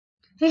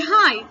Hey,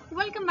 hi!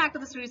 Welcome back to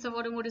the series of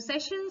automotive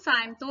sessions.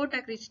 I'm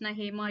Tota Krishna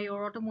Hema,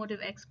 your automotive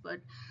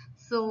expert.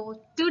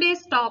 So,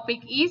 today's topic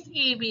is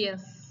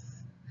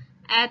ABS,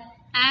 at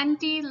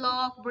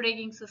anti-lock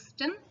braking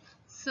system.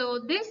 So,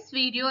 this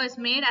video is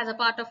made as a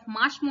part of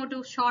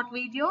Marshmoto short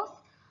videos.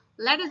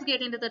 Let us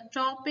get into the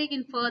topic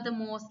in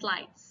furthermore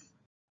slides.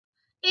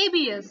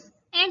 ABS,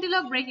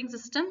 anti-lock braking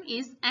system,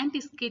 is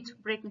anti-skid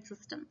braking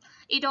system.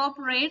 It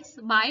operates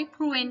by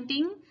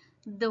preventing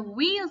the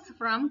wheels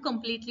from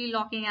completely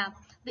locking up.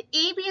 The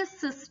ABS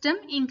system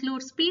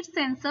includes speed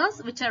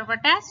sensors which are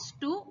attached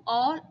to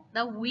all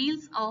the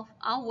wheels of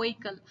a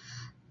vehicle.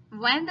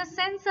 When the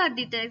sensor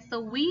detects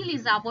the wheel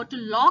is about to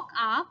lock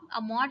up,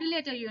 a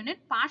modulator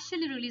unit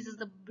partially releases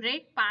the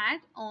brake pad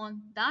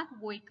on that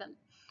vehicle,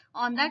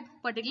 on that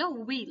particular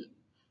wheel.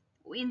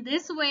 In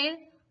this way,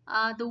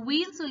 the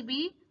wheels will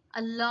be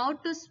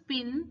allowed to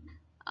spin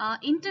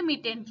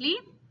intermittently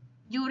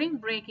during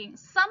braking.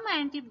 Some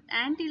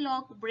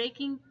anti-lock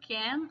braking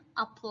can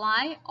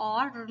apply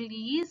or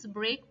release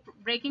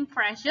braking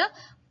pressure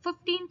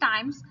 15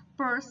 times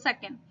per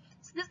second.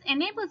 So this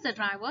enables the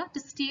driver to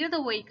steer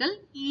the vehicle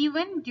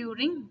even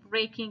during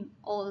braking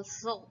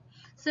also.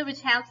 So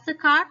which helps the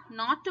car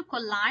not to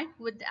collide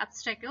with the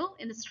obstacle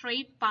in the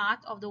straight path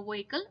of the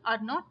vehicle or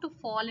not to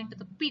fall into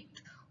the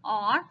pit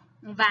or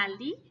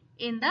valley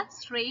in the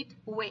straight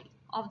way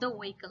of the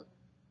vehicle.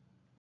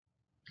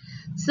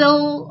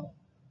 So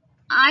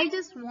I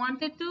just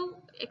wanted to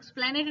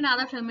explain it in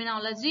other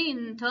terminology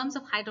in terms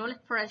of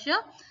hydraulic pressure.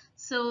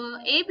 So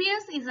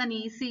ABS is an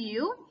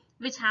ECU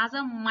which has a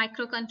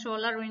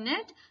microcontroller in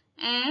it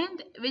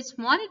and which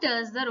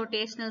monitors the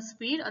rotational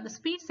speed or the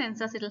speed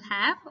sensors it will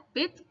have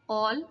with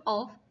all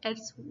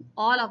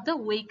of the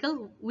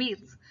vehicle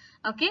wheels.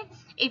 Okay,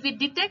 if it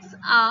detects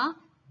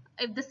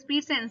if the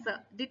speed sensor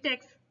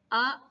detects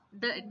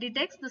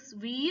this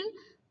wheel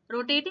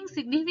rotating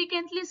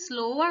significantly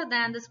slower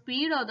than the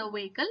speed of the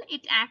vehicle,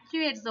 it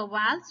activates the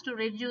valves to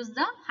reduce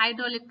the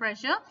hydraulic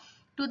pressure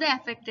to the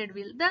affected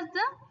wheel. Thus,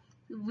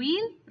 the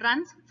wheel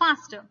runs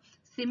faster.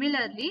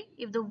 Similarly,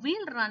 if the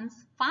wheel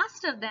runs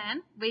faster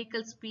than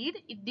vehicle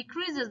speed, it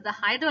decreases the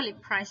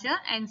hydraulic pressure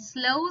and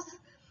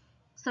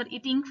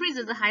it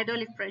increases the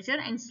hydraulic pressure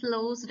and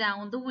slows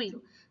down the wheel.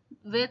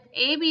 With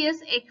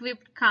ABS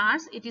equipped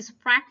cars, it is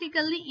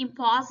practically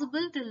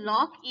impossible to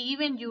lock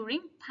even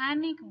during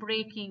panic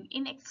braking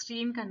in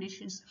extreme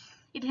conditions.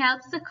 It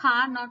helps the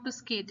car not to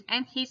skid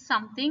and hit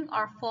something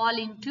or fall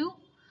into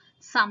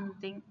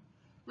something.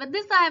 With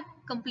this, I have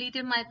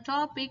completed my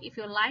topic. If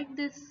you like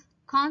this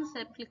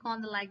concept, click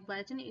on the like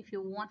button. If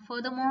you want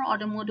furthermore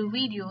automotive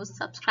videos,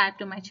 subscribe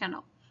to my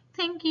channel.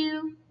 Thank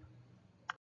you.